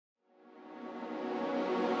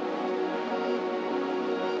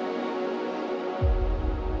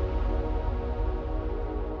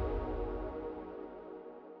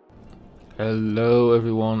Hello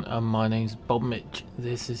everyone, and my name's Bobmich.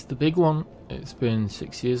 This is the big one. It's been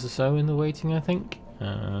 6 years or so in the waiting, I think,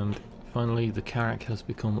 and finally the Carrack has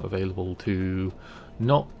become available to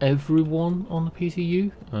not everyone on the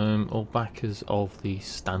PTU, or backers of the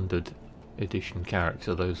standard edition Carrack,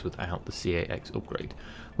 so those without the C8X upgrade,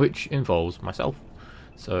 which involves myself.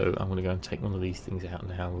 So I'm going to go and take one of these things out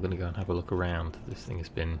now. We're going to go and have a look around. This thing has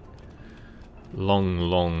been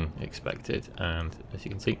long expected, and as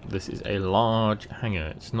you can see, this is a large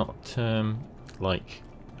hangar. It's not like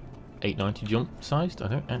 890 jump sized. I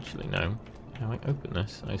don't actually know how I open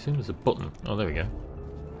this. I assume there's a button. Oh, there we go.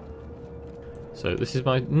 So this is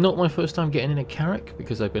not my first time getting in a Carrack,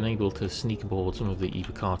 because I've been able to sneak aboard some of the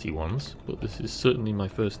EVO Carty ones, but this is certainly my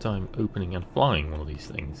first time opening and flying one of these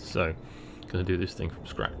things. So I'm going to do this thing from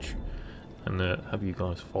scratch and have you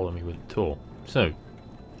guys follow me with the tour. So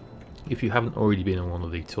if you haven't already been on one of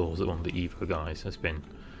the tours that one of the EVO guys has been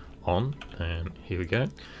on, here we go.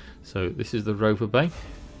 So this is the rover bay.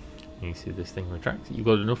 You see this thing retracts. You've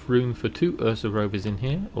got enough room for 2 Ursa rovers in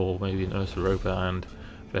here, or maybe an Ursa rover and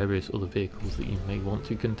various other vehicles that you may want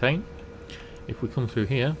to contain. If we come through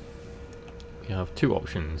here, we have 2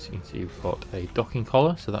 options. You can see we've got a docking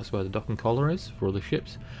collar, so that's where the docking collar is for other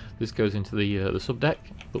ships. This goes into the subdeck,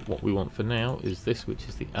 but what we want for now is this, which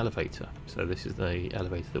is the elevator. So this is the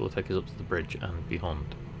elevator that will take us up to the bridge and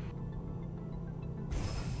beyond.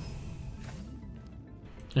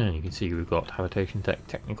 And you can see we've got habitation deck,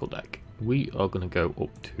 technical deck. We are going to go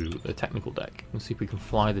up to the technical deck and see if we can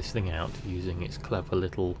fly this thing out using its clever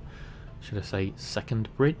little, should I say,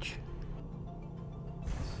 second bridge.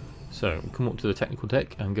 So we come up to the technical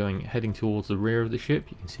deck and heading towards the rear of the ship.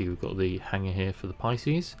 You can see we've got the hangar here for the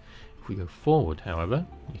Pisces. If we go forward, however,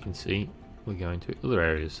 you can see we're going to other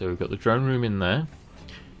areas. So we've got the drone room in there.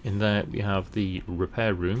 In there we have the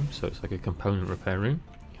repair room, so it's like a component repair room.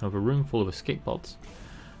 You have a room full of escape pods.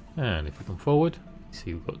 And if we come forward, you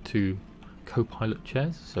see we've got 2 co-pilot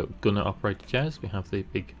chairs, so gunner operated chairs. We have the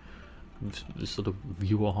big sort of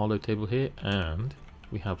viewer hollow table here, and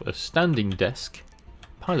we have a standing desk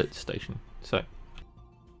pilot station. So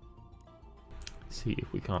see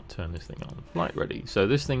if we can't turn this thing on. Flight ready. So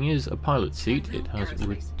this thing is a pilot seat. It has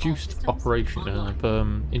reduced operation of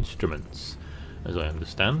instruments, as I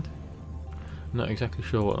understand. I'm not exactly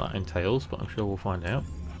sure what that entails, but I'm sure we'll find out.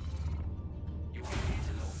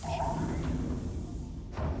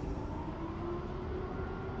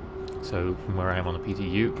 So from where I am on the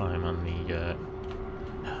PTU, I'm on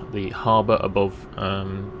the harbour above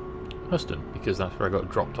Huston, because that's where I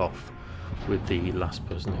got dropped off with the last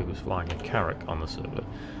person who was flying a Carrack on the server.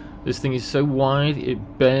 This thing is so wide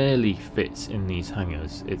it barely fits in these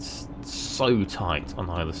hangars. It's so tight on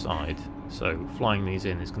either side, so flying these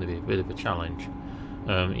in is going to be a bit of a challenge,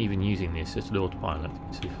 even using the assisted autopilot.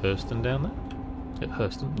 You see Hurston down there?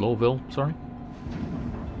 Hurston? Lawville, sorry.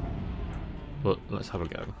 But let's have a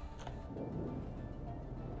go.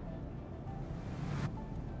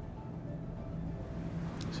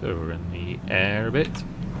 So we're in the air a bit,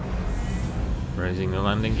 raising the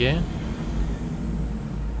landing gear.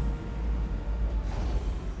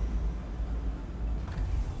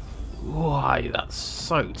 Why, that's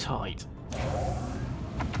so tight.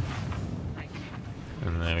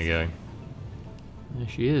 And there we go. There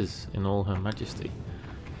she is in all her majesty.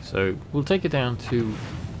 So we'll take her down to...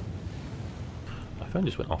 My phone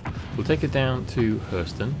just went off. We'll take her down to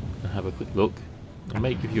Hurston and have a quick look. I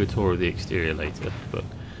may give you a tour of the exterior later, but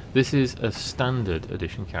this is a standard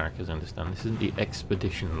edition Carrack, as I understand. This isn't the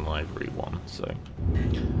Expedition livery one, so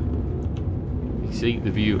you see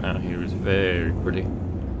the view out here is very pretty.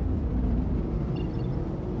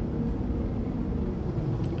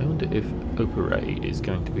 I wonder if Aopoa is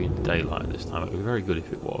going to be in daylight this time. It would be very good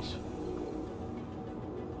if it was.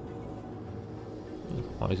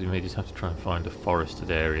 Otherwise we may just have to try and find a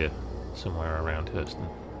forested area somewhere around Hurston.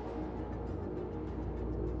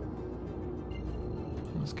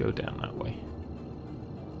 Let's go down that way.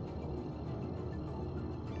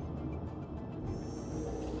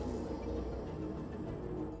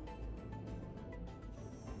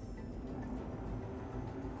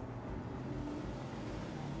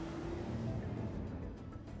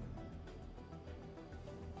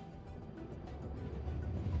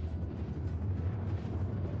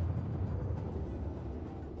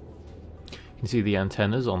 You can see the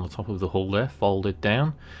antennas on the top of the hull there, folded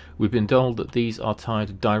down. We've been told that these are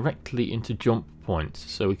tied directly into jump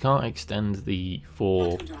points, so we can't extend the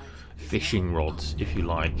 4 fishing rods, if you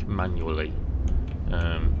like, manually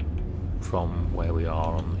from where we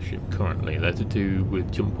are on the ship currently. They're to do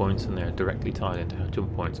with jump points, and they're directly tied into how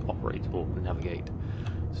jump points operate or navigate.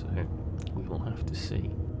 So we will have to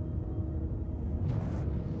see.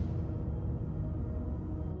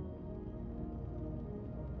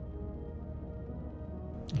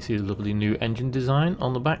 You see the lovely new engine design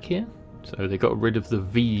on the back here. So they got rid of the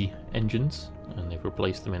V engines and they've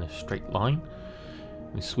replaced them in a straight line.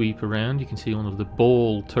 We sweep around, you can see one of the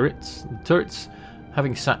ball turrets. The turrets,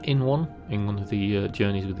 having sat in one of the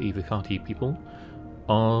journeys with the EVO people,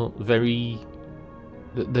 are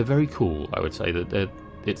they're very cool. I would say that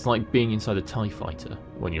it's like being inside a TIE fighter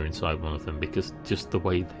when you're inside one of them, because just the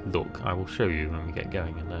way they look. I will show you when we get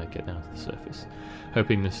going and get down to the surface.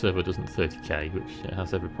 Hoping this server doesn't 30k, which it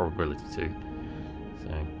has every probability to.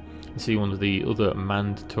 So you see one of the other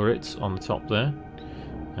manned turrets on the top there.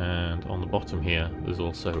 And on the bottom here there's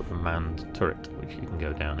also a manned turret which you can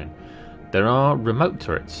go down in. There are remote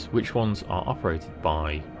turrets. Which ones are operated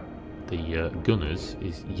by the gunners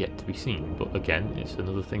is yet to be seen, but again it's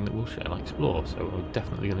another thing that we'll shall explore, so we're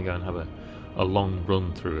definitely going to go and have a long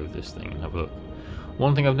run through of this thing and have a look.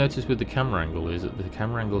 One thing I've noticed with the camera angle is that the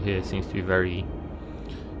camera angle here seems to be very...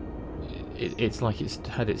 It's like it's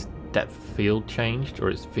had its depth field changed, or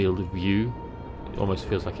its field of view. It almost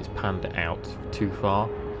feels like it's panned out too far.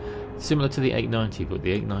 Similar to the 890, but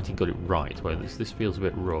the 890 got it right, whereas this feels a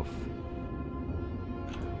bit rough.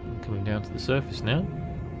 Coming down to the surface now.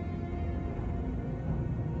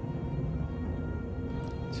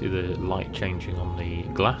 See the light changing on the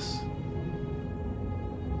glass.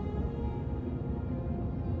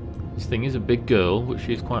 This thing is a big girl, which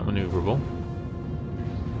is quite manoeuvrable.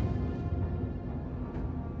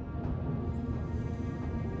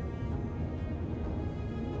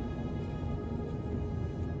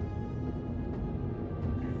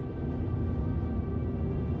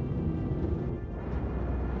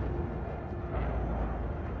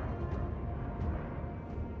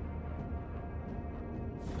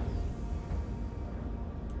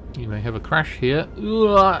 You may have a crash here.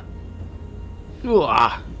 God,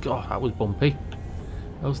 that was bumpy.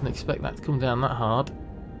 I wasn't expecting that to come down that hard.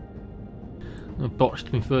 I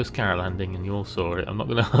botched my first car landing and you all saw it. I'm not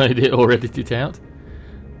going to hide it or edit it out.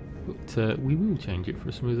 But we will change it for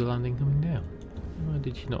a smoother landing coming down. Why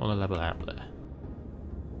did you not want to level out there?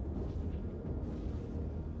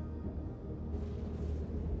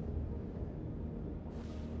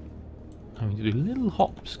 I'm going to do little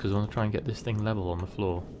hops because I want to try and get this thing level on the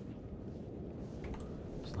floor.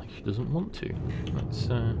 It's like she doesn't want to. Let's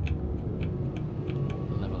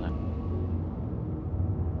level out.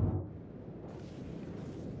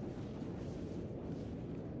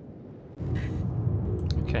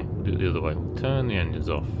 Okay, we'll do it the other way. We'll turn the engines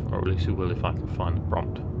off, or at least we will if I can find the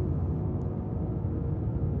prompt.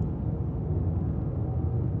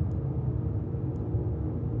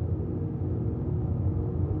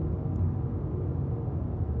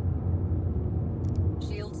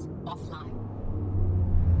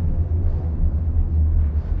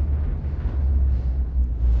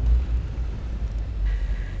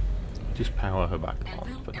 Just power her back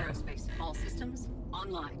on for now. All systems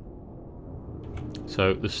online.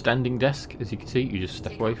 So the standing desk, as you can see, you just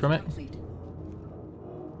step away from it.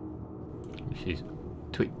 She's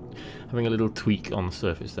having a little tweak on the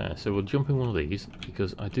surface there. So we'll jump in one of these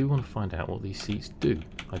because I do want to find out what these seats do.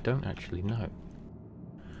 I don't actually know.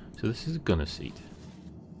 So this is a gunner seat.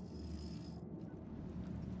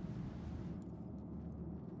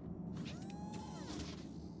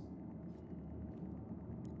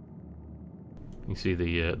 You see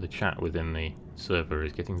the chat within the server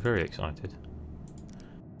is getting very excited.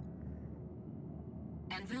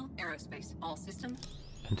 Anvil Aerospace, all systems.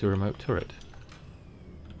 Enter remote turret.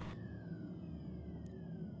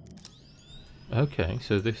 Okay,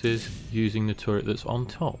 so this is using the turret that's on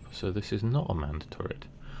top. So this is not a manned turret.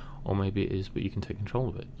 Or maybe it is, but you can take control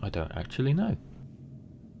of it. I don't actually know.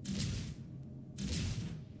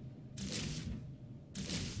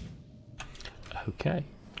 Okay,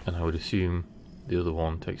 and I would assume the other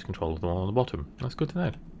one takes control of the one on the bottom. That's good to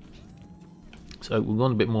know. So we're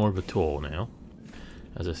going a bit more of a tour now.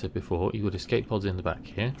 As I said before, you've got escape pods in the back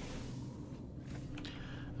here.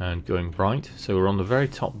 And going right, so we're on the very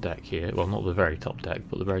top deck here. Well, not the very top deck,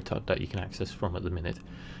 but the very top deck you can access from at the minute.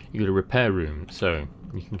 You've got a repair room, so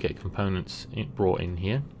you can get components brought in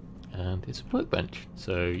here. And it's a workbench,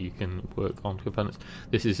 so you can work on components.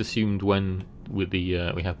 This is assumed when with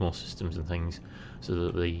the we have more systems and things, so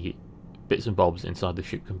that the bits and bobs inside the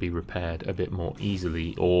ship can be repaired a bit more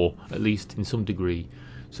easily, or at least in some degree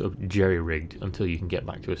sort of jerry-rigged until you can get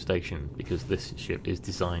back to a station, because this ship is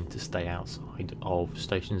designed to stay outside of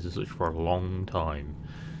stations and such for a long time.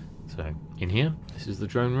 So in here, this is the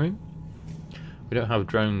drone room. We don't have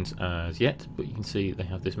drones as yet, but you can see they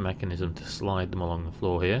have this mechanism to slide them along the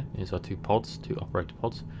floor here. Here's our two operator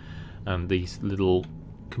pods, and these little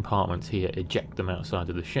compartments here eject them outside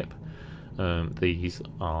of the ship. these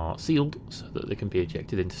are sealed so that they can be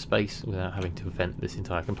ejected into space without having to vent this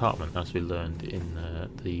entire compartment, as we learned in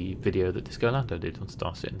the video that Disco Lando did on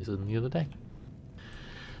Star Citizen the other day.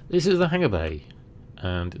 This is the hangar bay,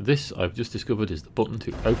 and this I've just discovered is the button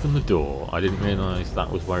to open the door. I didn't realise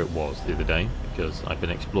that was where it was the other day, because I've been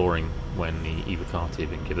exploring when the EVO card had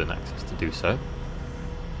been given access to do so.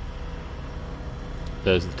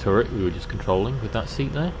 There's the turret we were just controlling with that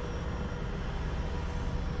seat there.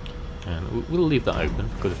 And we'll leave that open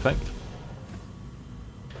for good effect.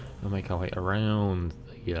 We'll make our way around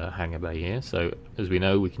the hangar bay here. So, as we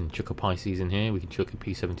know, we can chuck a Pisces in here, we can chuck a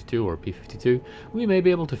P72 or a P52. We may be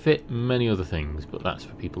able to fit many other things, but that's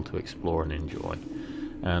for people to explore and enjoy.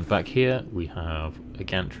 And back here we have a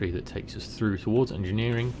gantry that takes us through towards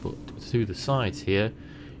engineering, but to the sides here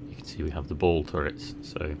you can see we have the ball turrets.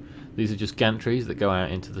 So these are just gantries that go out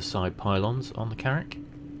into the side pylons on the Carrack.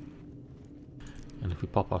 And if we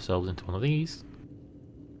pop ourselves into one of these,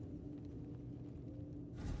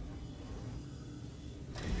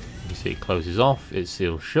 you see it closes off, it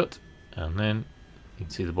seals shut, and then you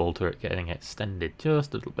can see the ball turret getting extended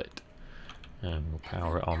just a little bit. And we'll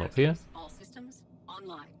power it on up here. All systems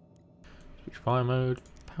online. Switch fire mode,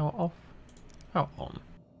 power off, power on.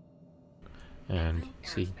 And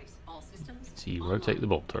see you rotate the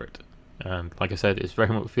ball turret. And like I said, it very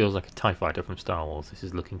much feels like a TIE fighter from Star Wars. This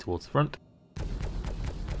is looking towards the front.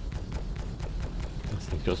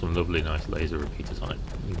 It's got some lovely nice laser repeaters on it.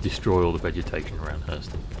 You destroy all the vegetation around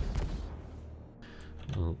Hurston.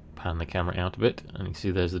 We'll pan the camera out a bit, and you can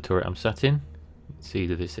see there's the turret I'm sat in. You can see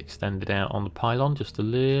that it's extended out on the pylon just a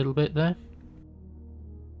little bit there.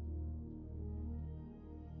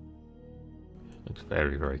 Looks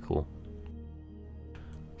very, very cool.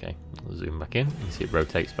 Okay, we'll zoom back in. You see it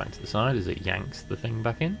rotates back to the side as it yanks the thing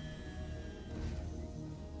back in.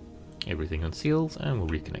 Everything unseals, and we'll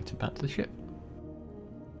reconnect it back to the ship.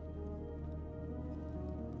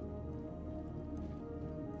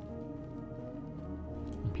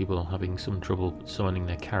 People are having some trouble summoning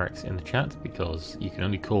their Carracks in the chat because you can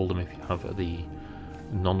only call them if you have the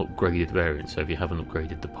non-upgraded variant. So if you haven't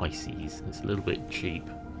upgraded the Pisces, it's a little bit cheap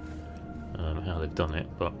how they've done it.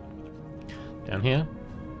 But down here,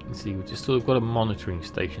 you can see we've just sort of got a monitoring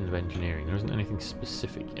station of engineering. There isn't anything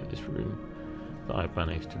specific in this room that I've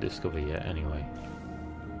managed to discover yet. Anyway,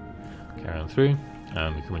 carry on through,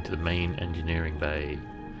 and we come into the main engineering bay.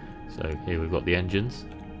 So here we've got the engines.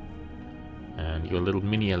 And you've got a little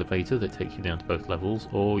mini elevator that takes you down to both levels,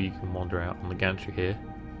 or you can wander out on the gantry here,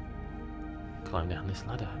 climb down this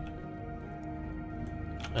ladder.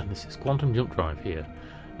 And this is quantum jump drive here,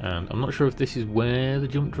 and I'm not sure if this is where the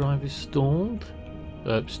jump drive is stored,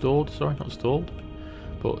 sorry, not stalled.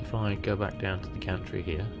 But if I go back down to the gantry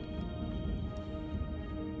here,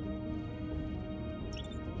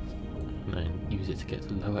 and then use it to get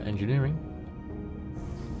to lower engineering.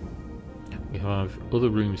 We have other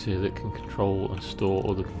rooms here that can control and store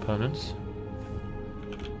other components.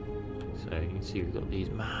 So you can see we've got these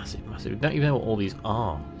massive, we don't even know what all these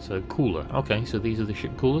are. So cooler, okay, so these are the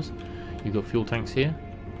ship coolers. You've got fuel tanks here.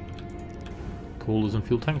 Coolers and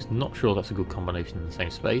fuel tanks, not sure that's a good combination in the same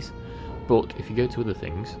space. But if you go to other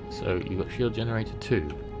things, so you've got shield generator 2,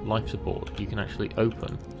 life support, you can actually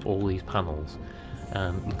open all these panels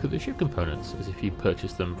and look at the ship components as if you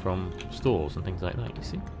purchased them from stores and things like that, you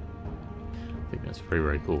see. I think that's very,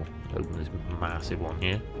 very cool. Open this massive one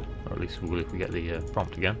here, or at least we will if we get the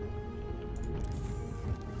prompt again.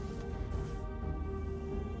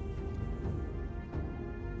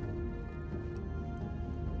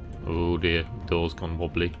 Oh dear, door's gone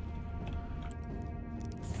wobbly.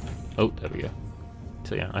 Oh, there we go.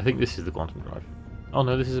 So yeah, I think this is the quantum drive. Oh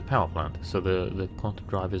no, this is a power plant, so the quantum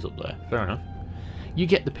drive is up there. Fair enough. You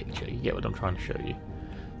get the picture, you get what I'm trying to show you.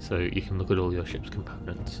 So you can look at all your ship's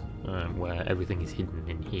components, where everything is hidden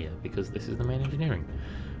in here, because this is the main engineering.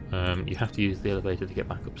 You have to use the elevator to get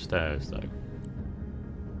back upstairs, though.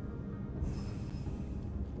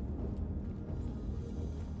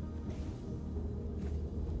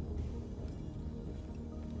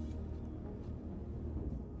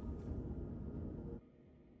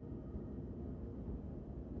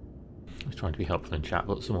 I was trying to be helpful in chat,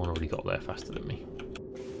 but someone already got there faster than me.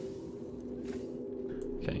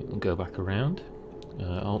 Okay, we'll go back around.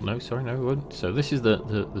 Oh no, sorry, no, we won't. So this is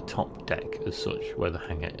the top deck as such, where the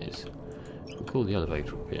hangar is. We'll call the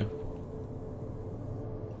elevator up here.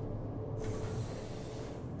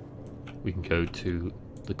 We can go to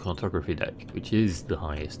the cartography deck, which is the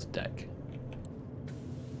highest deck.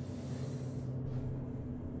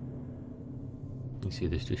 You see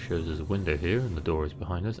this just shows us a window here, and the door is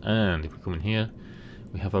behind us. And if we come in here,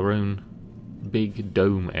 we have our own big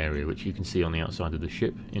dome area which you can see on the outside of the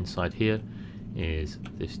ship. Inside here is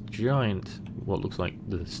this giant, what looks like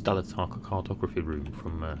the stellar cartography room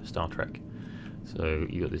from Star Trek. So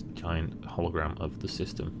you got this giant hologram of the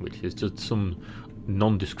system, which is just some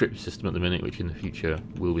nondescript system at the minute, which in the future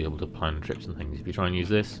will be able to plan trips and things. If you try and use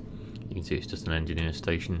this, you can see it's just an engineer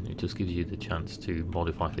station. It just gives you the chance to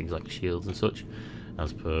modify things like shields and such,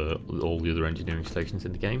 as per all the other engineering stations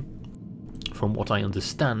in the game. From what I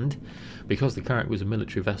understand, because the Carrack was a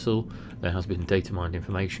military vessel, there has been data mined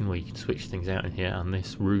information where you can switch things out in here, and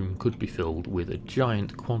this room could be filled with a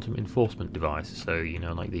giant quantum enforcement device. So, you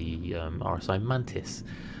know, like the RSI Mantis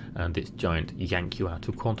and its giant yank you out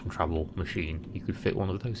of quantum travel machine. You could fit one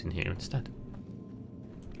of those in here instead.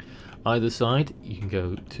 Either side, you can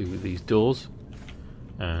go to these doors,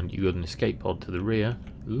 and you got an escape pod to the rear.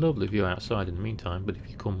 Lovely view outside in the meantime, but if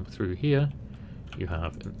you come through here, you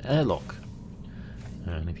have an airlock.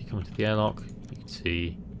 And if you come into the airlock, you can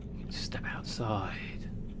see you can step outside.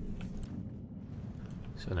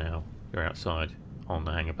 So now you're outside on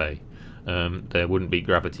the hangar bay. There wouldn't be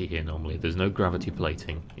gravity here normally. There's no gravity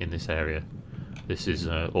plating in this area. This is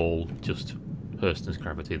all just Hurston's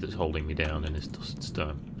gravity that's holding me down in this dust and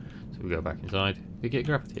stone. So we go back inside, we get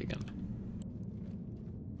gravity again.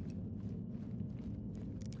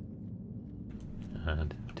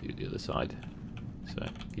 And to the other side. So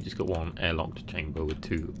you just got one airlocked chamber with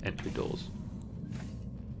 2 entry doors.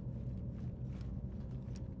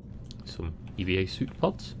 Some EVA suit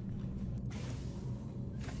pods.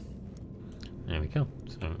 There we go.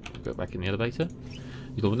 So we'll go back in the elevator.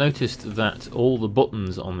 You'll have noticed that all the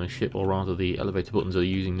buttons on the ship, or rather the elevator buttons, are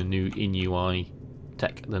using the new in-UI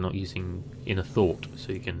tech. They're not using inner thought,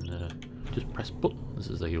 so you can just press buttons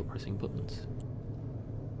as though you're pressing buttons.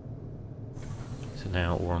 So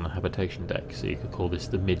now we're on the habitation deck, so you could call this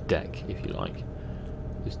the mid-deck if you like.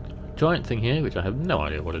 This giant thing here, which I have no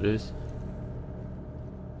idea what it is.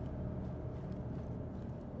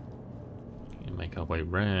 We make our way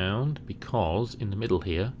round, because in the middle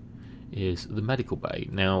here is the medical bay.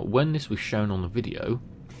 Now, when this was shown on the video,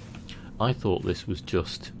 I thought this was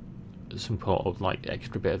just some part of like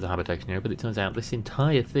extra bit of the habitation area, but it turns out this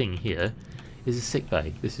entire thing here is a sick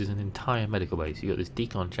bay. This is an entire medical bay. So you've got this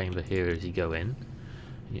decon chamber here as you go in,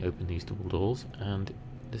 and you open these double doors, and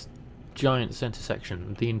this giant centre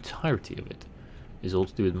section, the entirety of it is all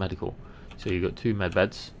to do with medical. So you've got 2 med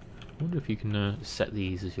beds. I wonder if you can set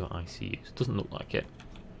these as your ICUs. It doesn't look like it.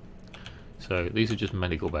 So these are just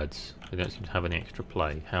medical beds. They don't seem to have any extra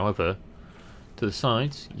play. However, to the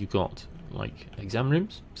sides you've got like exam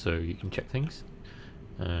rooms, so you can check things.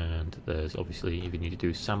 And there's obviously, if you need to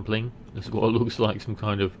do sampling, this is what looks like some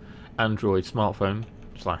kind of Android smartphone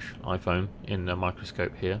 / iPhone in a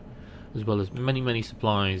microscope here, as well as many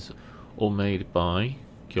supplies, all made by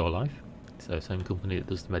Cure Life, so same company that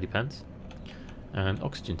does the Medipens, and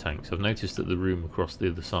oxygen tanks. I've noticed that the room across the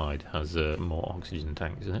other side has more oxygen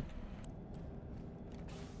tanks in it,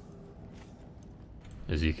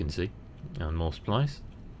 as you can see, and more supplies,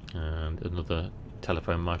 and another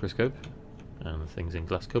telephone microscope, and things in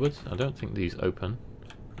glass cupboards. I don't think these open.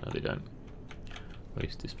 No, they don't.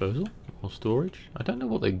 Waste disposal, more storage. I don't know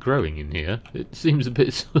what they're growing in here. It seems a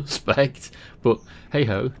bit suspect, but hey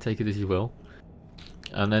ho, take it as you will.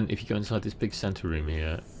 And then if you go inside this big centre room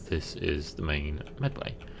here, this is the main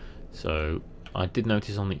medbay. So I did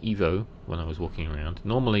notice on the EVO when I was walking around,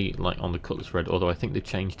 normally like on the Cutlass Red, although I think they've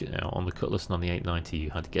changed it now, on the Cutlass and on the 890 you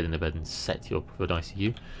had to get in the bed and set your preferred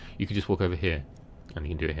ICU. You can just walk over here and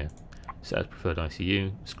you can do it here. Set as preferred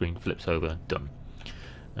ICU, screen flips over, done.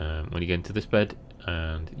 When you get into this bed,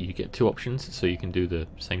 and you get 2 options, so you can do the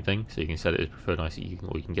same thing, so you can set it as preferred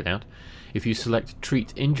ICU or you can get out. If you select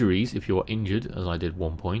treat injuries, if you're injured, as I did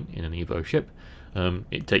one point in an EVO ship,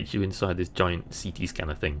 it takes you inside this giant CT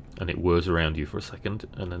scanner thing, and it whirs around you for a second,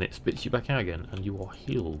 and then it spits you back out again, and you are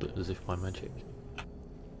healed as if by magic.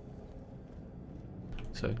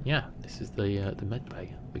 So yeah, this is the med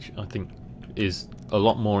bay, which I think is a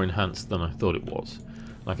lot more enhanced than I thought it was.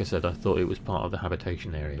 Like I said, I thought it was part of the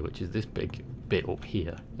habitation area, which is this big bit up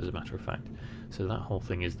here, as a matter of fact. So that whole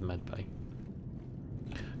thing is the med bay.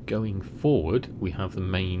 Going forward, we have the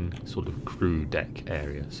main sort of crew deck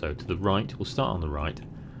area. So to the right, we'll start on the right,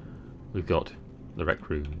 we've got the rec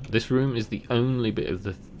room. This room is the only bit of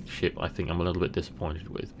the ship I think I'm a little bit disappointed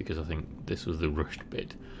with, because I think this was the rushed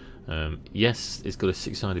bit. Yes, it's got a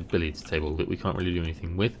 6-sided billiards table that we can't really do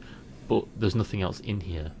anything with, but there's nothing else in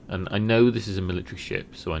here. And I know this is a military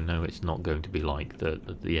ship, so I know it's not going to be like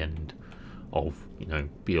the end of, you know,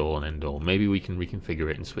 be all and end all. Maybe we can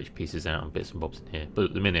reconfigure it and switch pieces out and bits and bobs in here, but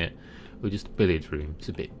at the minute we're just a billiards room. It's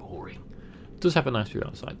a bit boring. It does have a nice view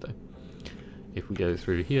outside though. If we go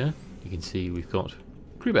through here, you can see we've got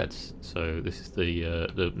crew beds. So this is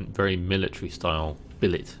the very military style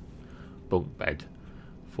billet bunk bed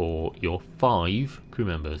for your 5 crew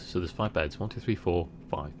members. So there's 5 beds, 1, 2, 3, 4,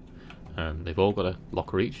 5, and they've all got a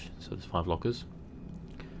locker each. So there's 5 lockers.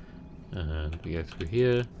 And we go through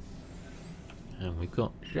here, and we've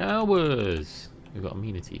got showers. We've got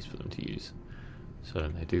amenities for them to use. So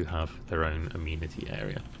they do have their own amenity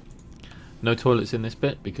area. No toilets in this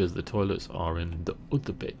bit because the toilets are in the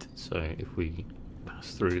other bit. So if we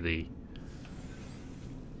pass through the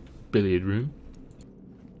billiard room,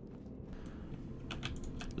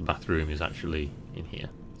 the bathroom is actually in here.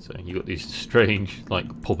 So you've got these strange,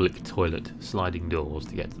 like, public toilet sliding doors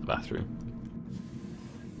to get to the bathroom.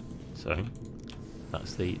 So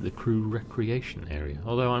that's the crew recreation area.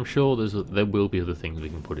 Although I'm sure there will be other things we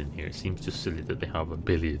can put in here. It seems just silly that they have a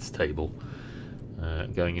billiards table.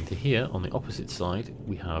 Going into here, on the opposite side,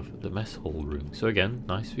 we have the mess hall room. So again,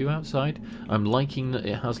 nice view outside. I'm liking that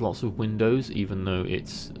it has lots of windows, even though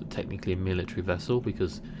it's technically a military vessel,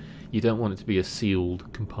 because you don't want it to be a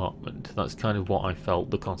sealed compartment. That's kind of what I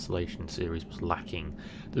felt the Constellation series was lacking.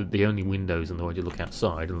 The only windows in the way to look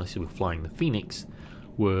outside, unless you were flying the Phoenix,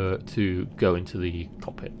 were to go into the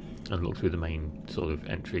cockpit and look through the main sort of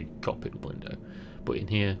entry cockpit window. But in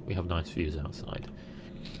here, we have nice views outside.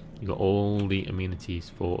 You've got all the amenities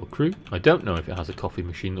for a crew. I don't know if it has a coffee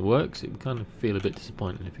machine that works. It would kind of feel a bit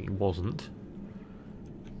disappointing if it wasn't.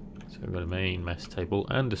 So we've got a main mess table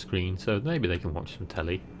and a screen, so maybe they can watch some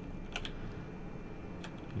telly.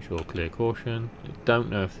 Ensure clear caution. I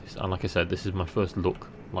don't know if this, and like I said, this is my first look,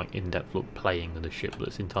 like in-depth look, playing with a ship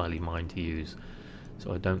that's entirely mine to use.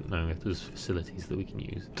 So I don't know if there's facilities that we can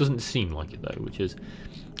use. It doesn't seem like it though, which is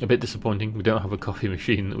a bit disappointing. We don't have a coffee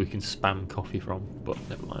machine that we can spam coffee from, but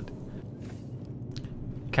never mind.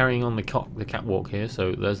 Carrying on the catwalk here,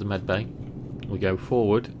 so there's the med bay. We go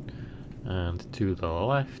forward, and to the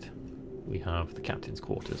left we have the captain's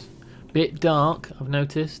quarters. Bit dark, I've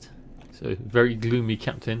noticed. So very gloomy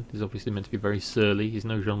captain. He's obviously meant to be very surly. He's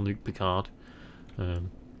no Jean-Luc Picard.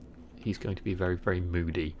 He's going to be very, very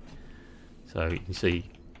moody. So you can see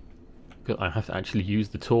I have to actually use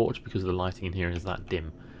the torch because the lighting in here is that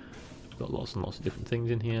dim. Got lots and lots of different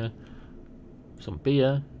things in here. Some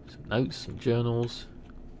beer, some notes, some journals,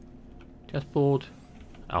 chessboard,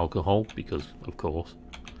 alcohol, because of course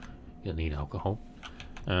you'll need alcohol,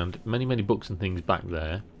 and many, many books and things back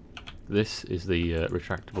there. This is the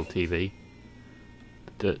retractable TV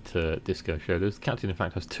that Disco showed us. The captain in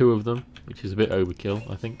fact has 2 of them, which is a bit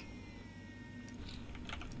overkill, I think.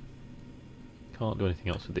 Can't do anything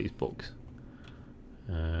else with these books.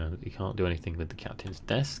 You can't do anything with the captain's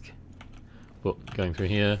desk. But going through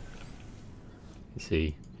here, you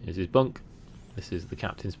see, here's his bunk. This is the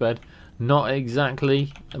captain's bed. Not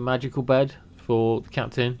exactly a magical bed for the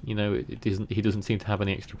captain. You know, he doesn't seem to have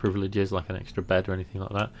any extra privileges, like an extra bed or anything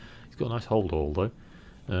like that. He's got a nice hold all though.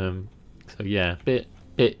 So yeah, bit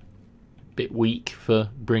weak for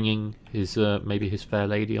bringing his maybe his fair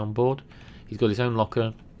lady on board. He's got his own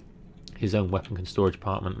locker, his own weapon and storage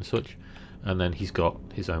apartment and such, and then he's got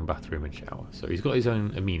his own bathroom and shower. So he's got his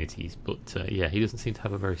own amenities, but yeah, he doesn't seem to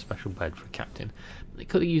have a very special bed for a captain. They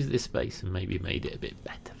could have used this space and maybe made it a bit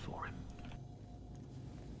better for him.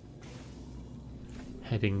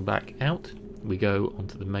 Heading back out, we go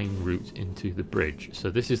onto the main route into the bridge.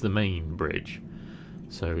 So this is the main bridge.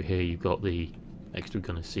 So here you've got the extra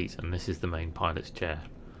gunner seats, and this is the main pilot's chair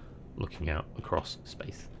looking out across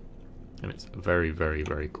space. And it's a very, very,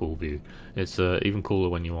 very cool view. It's even cooler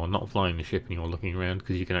when you are not flying the ship and you're looking around,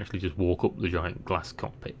 because you can actually just walk up the giant glass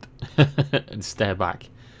cockpit and stare back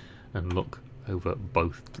and look over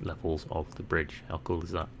both levels of the bridge. How cool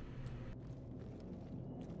is that?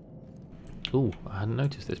 Ooh, I hadn't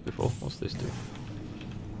noticed this before. What's this do?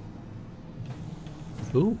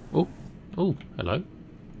 Ooh, oh, oh, hello.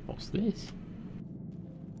 What's this?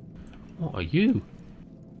 What are you?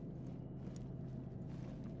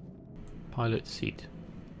 Pilot seat.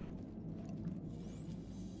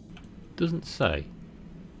 Doesn't say.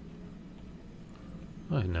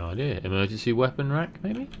 I have no idea. Emergency weapon rack,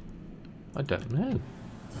 maybe? I don't know.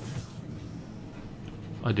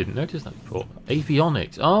 I didn't notice that before.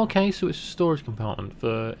 Avionics. Oh, okay, so it's a storage compartment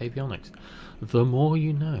for avionics. The more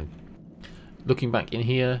you know. Looking back in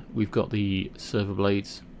here, we've got the server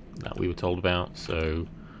blades that we were told about. So,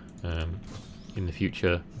 in the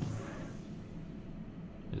future,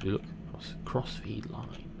 as we look, cross-feed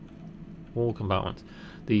line, all compartments.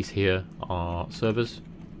 These here are servers.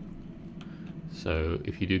 So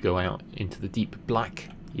if you do go out into the deep black,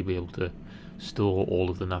 you'll be able to store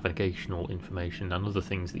all of the navigational information and other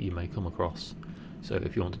things that you may come across So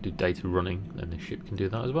if you want to do data running, then this ship can do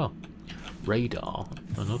that as well. Radar,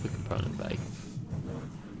 another component bay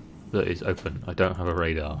that is open. I don't have a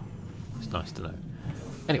radar. It's nice to know.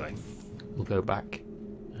 Anyway, we'll go back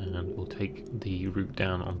and we'll take the route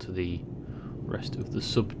down onto the rest of the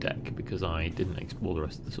subdeck, because I didn't explore the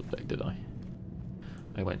rest of the subdeck, did I?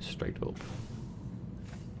 I went straight up.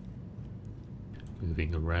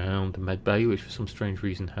 Moving around the medbay, which for some strange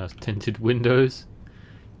reason has tinted windows.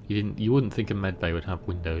 You wouldn't think a medbay would have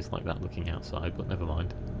windows like that looking outside, but never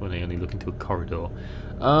mind. When they only look into a corridor.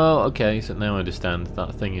 Oh, okay. So now I understand.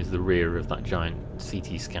 That thing is the rear of that giant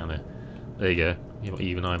CT scanner. There you go.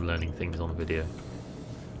 Even I'm learning things on the video.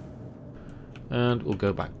 And we'll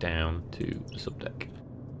go back down to the subdeck.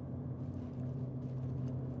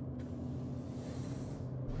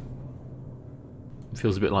 It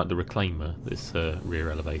feels a bit like the Reclaimer, this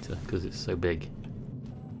rear elevator, because it's so big.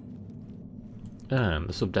 And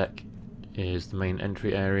the subdeck is the main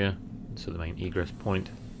entry area, so the main egress point.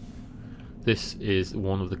 This is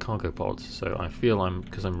one of the cargo pods, so I feel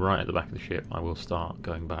because I'm right at the back of the ship, I will start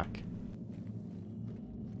going back.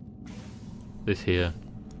 This here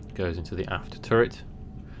goes into the aft turret.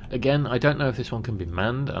 Again, I don't know if this one can be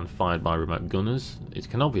manned and fired by remote gunners. It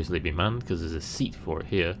can obviously be manned because there's a seat for it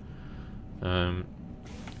here. We'll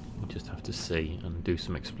just have to see and do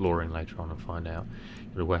some exploring later on and find out.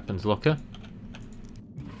 Got a weapons locker.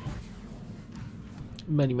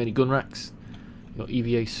 Many gun racks. You've got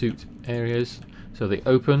EVA suit areas, so they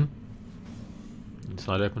open,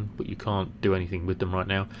 inside open, but you can't do anything with them right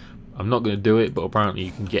now. I'm not going to do it, but apparently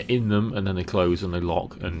you can get in them and then they close and they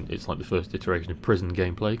lock, and it's like the first iteration of prison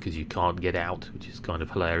gameplay because you can't get out, which is kind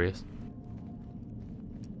of hilarious.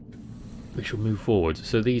 We shall move forward.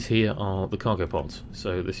 So these here are the cargo pods.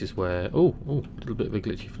 So this is where... Oh, a little bit of a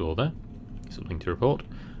glitchy floor there. Something to report.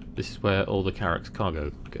 This is where all the Carrack's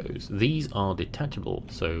cargo goes. These are detachable,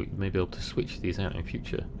 so you may be able to switch these out in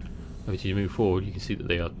future. As you move forward, you can see that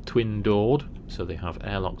they are twin-doored, so they have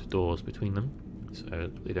airlocked doors between them,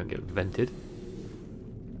 so they don't get vented.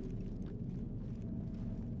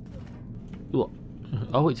 What?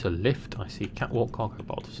 Oh, it's a lift. I see. Catwalk cargo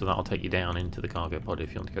pod, so that'll take you down into the cargo pod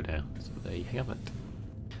if you want to go down. So there you have it.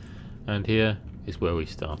 And here is where we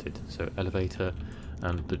started. So elevator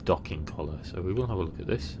and the docking collar. So we will have a look at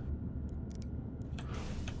this.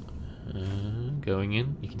 Going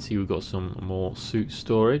in, you can see we've got some more suit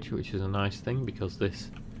storage, which is a nice thing because this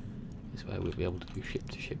is where we'll be able to do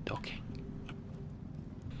ship-to-ship docking.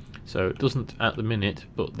 So it doesn't at the minute,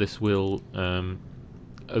 but this will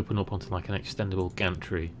open up onto like an extendable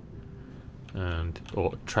gantry,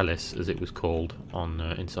 or trellis as it was called on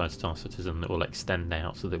Inside Star Citizen, that will extend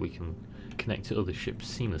out so that we can connect to other ships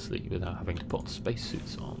seamlessly without having to put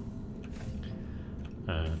spacesuits on.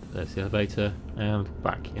 And there's the elevator, and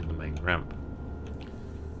back in the main ramp.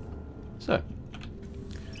 So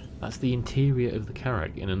that's the interior of the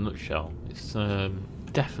Carrack in a nutshell. It's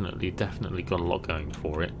definitely got a lot going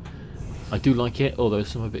for it. I do like it, although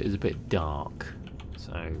some of it is a bit dark.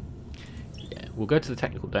 So yeah, we'll go to the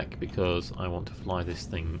technical deck because I want to fly this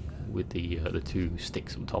thing with the two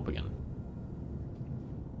sticks on top again.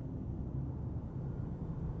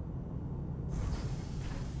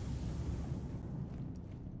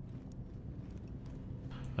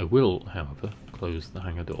 I will, however, close the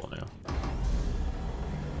hangar door now.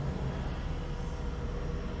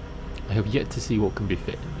 I have yet to see what can be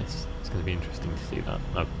fit in this. It's going to be interesting to see that.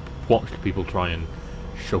 I've watched people try and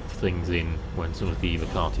shove things in when some of the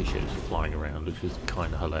EVO ships were flying around, which was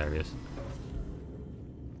kind of hilarious.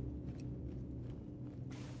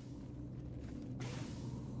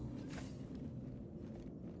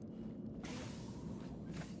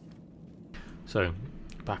 So,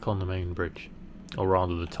 back on the main bridge, or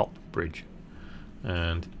rather the top bridge,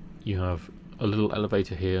 and you have a little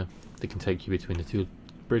elevator here that can take you between the two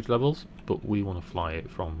bridge levels, but we want to fly it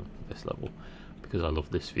from this level because I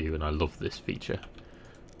love this view and I love this feature.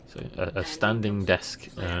 So a standing desk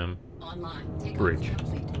bridge,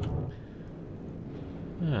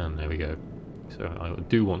 and there we go. So I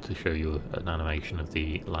do want to show you an animation of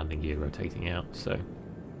the landing gear rotating out. So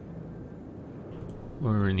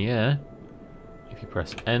when we're in the air, if you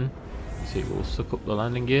press N, you see it will suck up the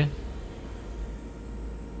landing gear,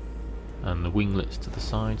 and the winglets to the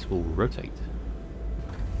sides will rotate.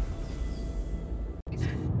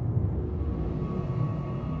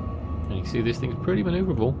 And you can see this thing's pretty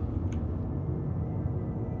manoeuvrable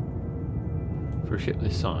for a ship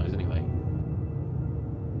this size anyway.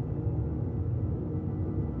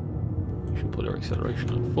 We shall put our acceleration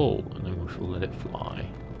at full and then we shall let it fly.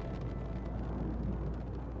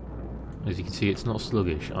 As you can see, it's not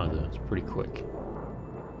sluggish either, it's pretty quick.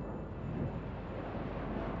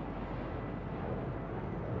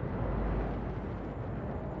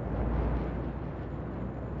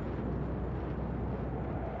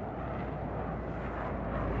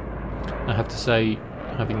 have to say,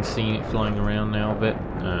 having seen it flying around now a bit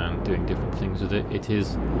and doing different things with it, it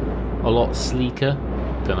is a lot sleeker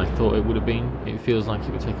than I thought it would have been. It feels like it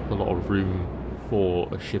would take up a lot of room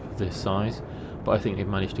for a ship of this size, but I think they've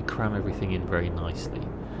managed to cram everything in very nicely.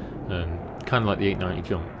 Kind of like the 890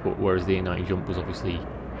 jump, but whereas the 890 jump was obviously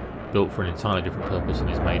built for an entirely different purpose and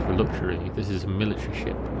is made for luxury, this is a military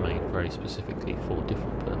ship made very specifically for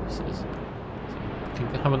different purposes. So you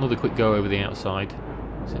can have another quick go over the outside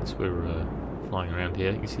since we're flying around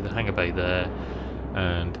here. You can see the hangar bay there,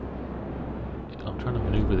 and I'm trying to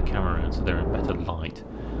maneuver the camera around so they're in better light.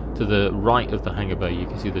 To the right of the hangar bay you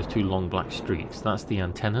can see there's two long black streaks. That's the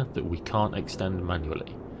antenna that we can't extend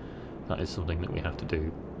manually. That is something that we have to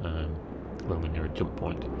do when we're near a jump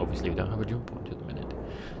point. Obviously we don't have a jump point at the minute.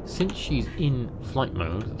 Since she's in flight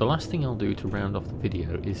mode, the last thing I'll do to round off the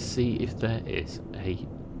video is see if there is a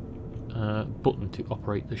button to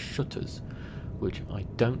operate the shutters, which I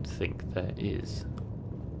don't think there is.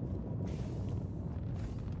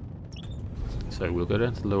 So we'll go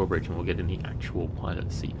down to the lower bridge and we'll get in the actual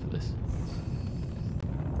pilot seat for this.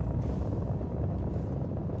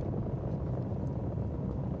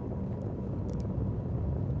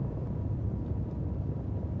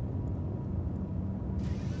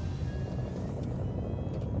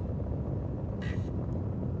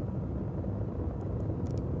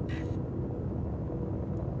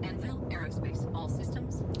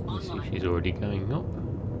 She's already going up.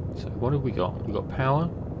 So what have we got? We've got power,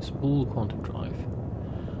 spool quantum drive,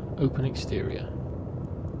 open exterior.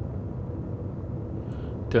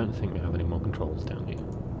 Don't think we have any more controls down here.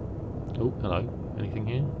 Oh, hello. Anything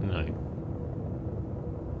here? No.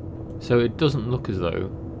 So it doesn't look as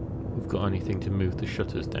though we've got anything to move the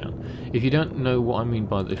shutters down. If you don't know what I mean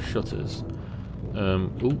by the shutters, oh,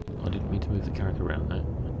 I didn't mean to move the character around there.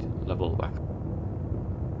 Level back.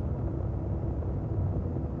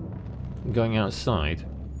 Going outside,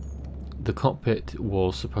 the cockpit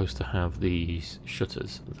was supposed to have these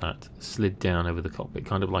shutters that slid down over the cockpit,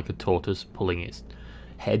 kind of like a tortoise pulling its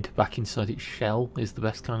head back inside its shell is the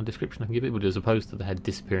best kind of description I can give it, but as opposed to the head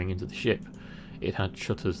disappearing into the ship, it had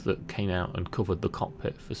shutters that came out and covered the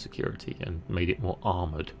cockpit for security and made it more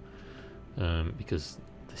armoured, because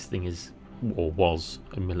this thing is, or was,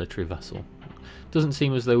 a military vessel. Doesn't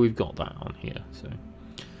seem as though we've got that on here, so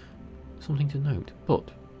something to note, but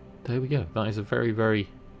there we go. That is a very, very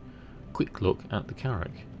quick look at the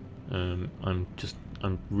Carrack. I'm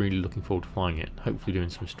really looking forward to flying it. Hopefully doing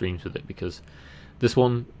some streams with it, because this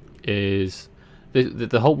one is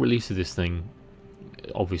the whole release of this thing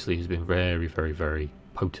obviously has been very, very, very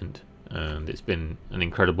potent, and it's been an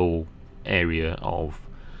incredible area of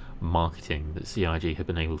marketing that CIG have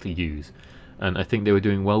been able to use, and I think they were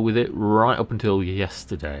doing well with it right up until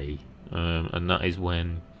yesterday, and that is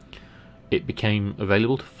when it became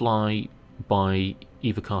available to fly by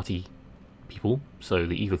Evocati people, so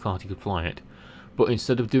the Evocati could fly it, but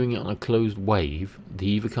instead of doing it on a closed wave,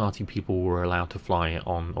 the Evocati people were allowed to fly it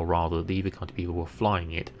on, or rather the Evocati people were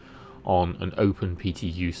flying it on an open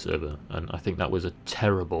PTU server, and I think that was a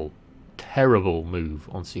terrible, terrible move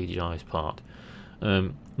on CGI's part.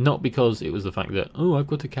 Not because it was the fact that, oh, I've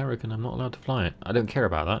got a Carrack and I'm not allowed to fly it. I don't care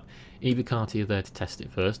about that. Evocati are there to test it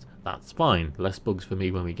first. That's fine. Less bugs for me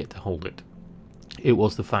when we get to hold it. It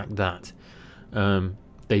was the fact that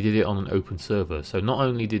they did it on an open server. So not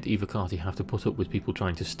only did Evocati have to put up with people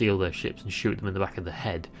trying to steal their ships and shoot them in the back of the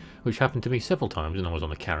head, which happened to me several times when I was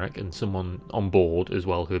on a Carrack, and someone on board as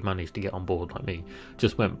well who had managed to get on board like me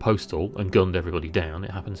just went postal and gunned everybody down.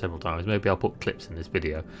 It happened several times. Maybe I'll put clips in this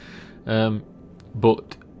video.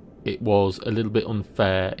 But it was a little bit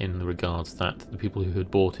unfair in the regards that the people who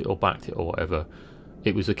had bought it or backed it or whatever,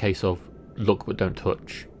 it was a case of look but don't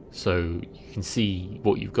touch. So you can see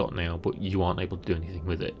what you've got now, but you aren't able to do anything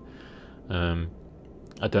with it.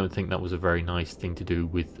 I don't think that was a very nice thing to do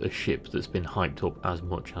with a ship that's been hyped up as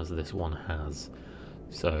much as this one has.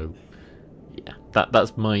 So yeah,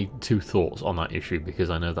 that's my two thoughts on that issue, because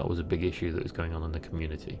I know that was a big issue that was going on in the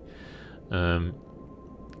community.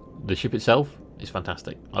 The ship itself is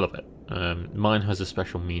fantastic. I love it. Mine has a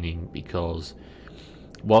special meaning because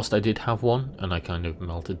whilst I did have one and I kind of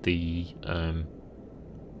melted the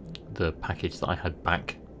package that I had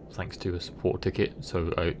back thanks to a support ticket,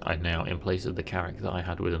 so I now, in place of the Carrack that I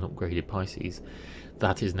had with an upgraded Pisces,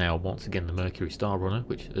 that is now once again the Mercury Star Runner,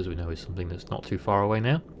 which as we know is something that's not too far away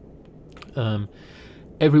now.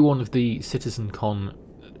 Every one of the CitizenCon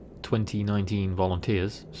 2019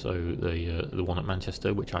 volunteers, so the one at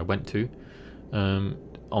Manchester, which I went to,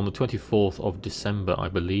 on the 24th of December, I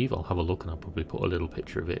believe. I'll have a look and I'll probably put a little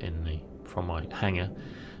picture of it in from my hangar.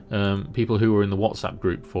 People who were in the WhatsApp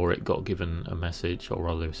group for it got given a message, or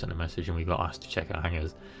rather they were sent a message, and we got asked to check our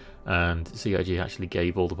hangers. And CIG actually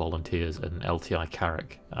gave all the volunteers an LTI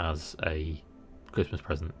Carrack as a Christmas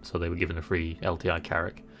present, so they were given a free LTI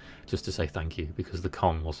Carrack just to say thank you, because the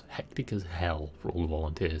con was hectic as hell for all the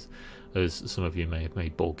volunteers, as some of you may have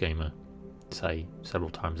made Board Gamer say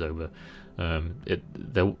several times over.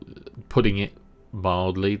 They're putting it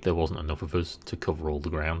mildly, there wasn't enough of us to cover all the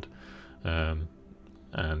ground.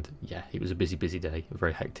 And yeah, it was a busy day, a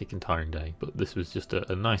very hectic and tiring day, but this was just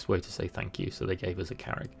a nice way to say thank you, so they gave us a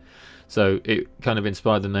Carrack. So it kind of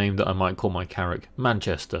inspired the name that I might call my Carrack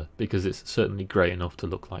Manchester, because it's certainly grey enough to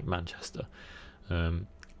look like Manchester.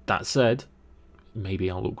 That said,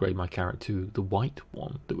 maybe I'll upgrade my Carrack to the white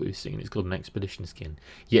one that we've seen. It's called an Expedition skin.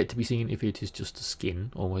 Yet to be seen if it is just a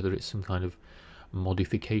skin, or whether it's some kind of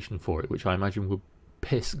modification for it, which I imagine would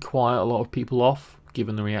piss quite a lot of people off,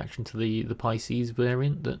 given the reaction to the Pisces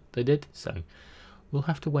variant that they did. So we'll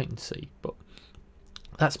have to wait and see. But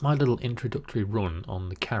that's my little introductory run on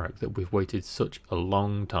the Carrack that we've waited such a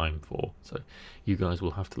long time for. So you guys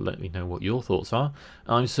will have to let me know what your thoughts are.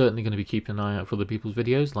 I'm certainly going to be keeping an eye out for other people's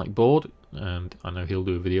videos, like Board, and I know he'll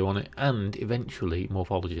do a video on it, and eventually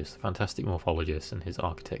Morphologist, the fantastic Morphologist and his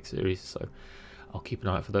Architect series. So I'll keep an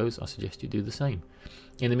eye out for those. I suggest you do the same.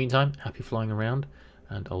 In the meantime, happy flying around,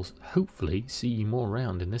 and I'll hopefully see you more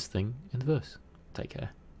around in this thing in the verse. Take care.